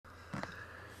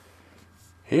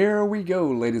Here we go,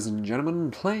 ladies and gentlemen,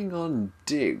 playing on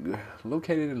Dig,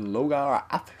 located in Logar,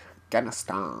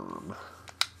 Afghanistan.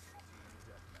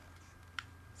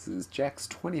 This is Jax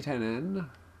 2010N,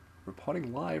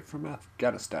 reporting live from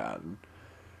Afghanistan.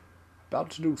 About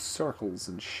to do circles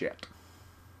and shit.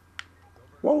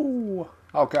 Whoa!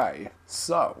 Okay,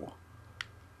 so,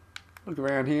 look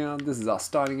around here, this is our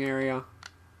starting area.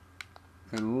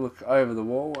 Gonna look over the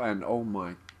wall and oh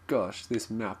my gosh, this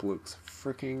map looks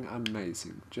freaking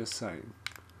amazing, just saying.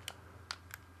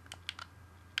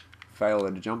 Failure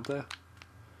to jump there.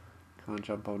 Can't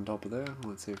jump on top of there.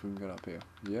 Let's see if we can get up here.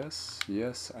 Yes,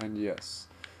 yes, and yes.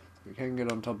 So we can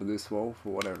get on top of this wall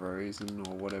for whatever reason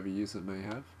or whatever use it may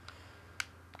have.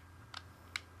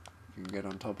 We can get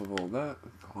on top of all that,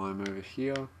 climb over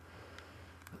here.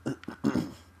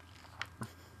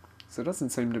 So it doesn't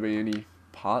seem to be any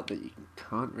part that you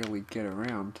can't really get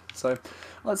around. So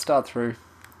let's start through.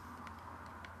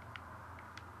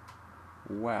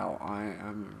 Wow, I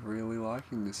am really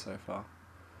liking this so far.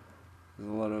 There's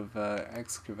a lot of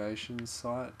excavation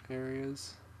site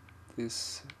areas.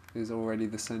 This is already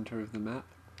the center of the map,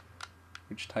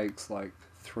 which takes like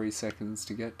 3 seconds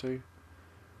to get to.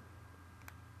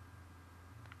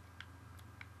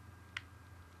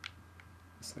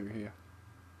 What's over here?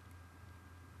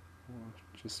 Oh,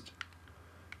 just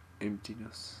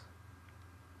emptiness.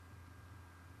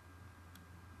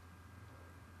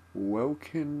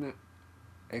 Welcome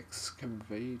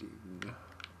excavating.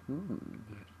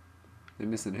 They're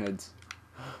missing heads.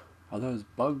 Are those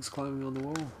bugs climbing on the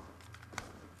wall?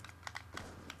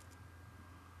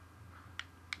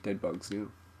 Dead bugs now.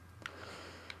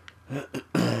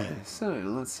 So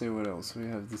let's see what else. We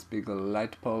have this big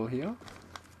light pole here,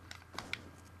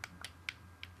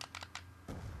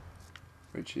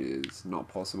 which is not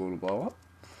possible to blow up.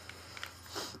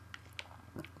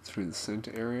 Through the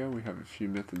center area we have a few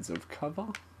methods of cover.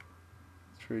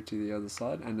 Through to the other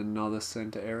side and another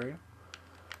center area.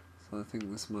 So I think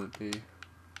this might be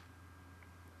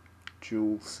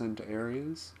dual center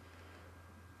areas.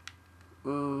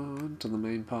 To the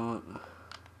main part.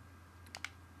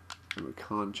 And we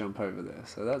can't jump over there.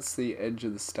 So that's the edge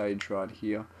of the stage right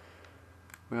here.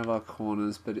 We have our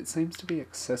corners, but it seems to be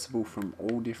accessible from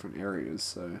all different areas,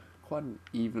 so quite an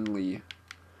evenly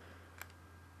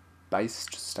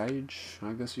based stage,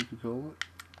 I guess you could call it.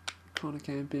 Corner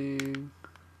camping,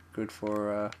 good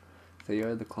for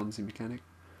Theo, the clumsy mechanic.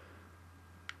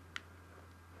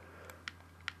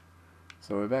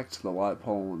 So we're back to the light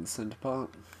pole in the center part.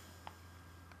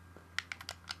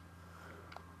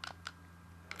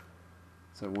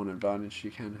 So one advantage you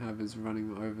can have is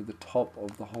running over the top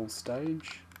of the whole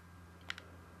stage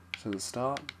to the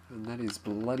start, and that is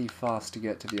bloody fast to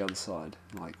get to the other side,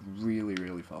 like really,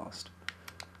 really fast.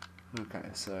 Okay,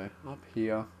 so up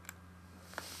here,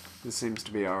 this seems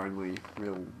to be our only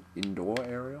real indoor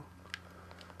area,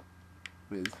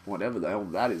 with whatever the hell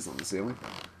that is on the ceiling.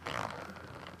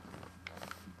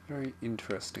 Very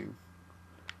interesting.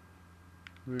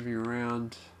 Moving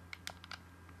around,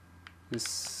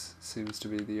 this seems to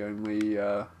be the only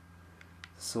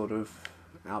sort of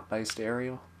out-based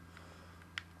area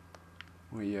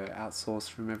where you outsource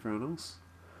from everyone else.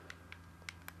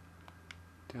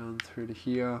 Down through to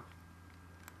here.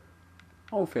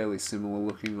 All fairly similar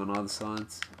looking on either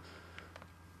sides.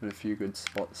 But a few good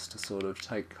spots to sort of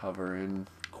take cover in,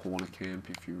 corner camp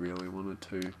if you really wanted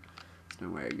to. There's no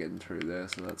way of getting through there,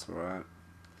 so that's alright.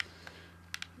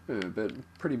 Yeah, but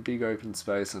pretty big open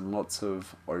space and lots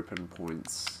of open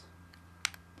points.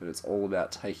 But it's all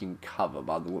about taking cover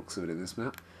by the looks of it in this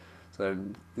map. So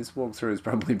this walkthrough has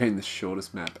probably been the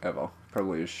shortest map ever.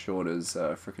 Probably as short as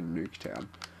frickin' Nuketown.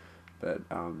 But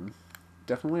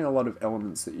definitely a lot of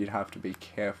elements that you'd have to be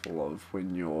careful of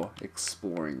when you're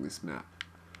exploring this map.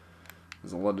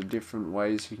 There's a lot of different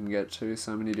ways you can get to,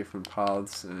 so many different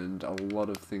paths, and a lot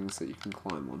of things that you can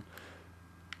climb on.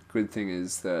 Good thing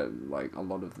is that like a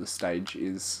lot of the stage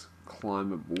is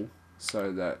climbable,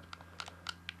 so that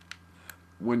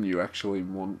when you actually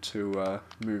want to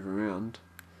move around,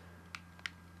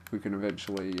 we can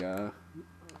eventually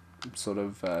sort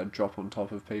of drop on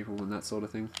top of people and that sort of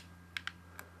thing.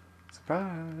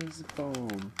 Surprise!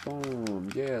 Boom! Boom!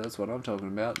 Yeah, that's what I'm talking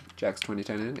about. Jax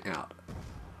 2010N out.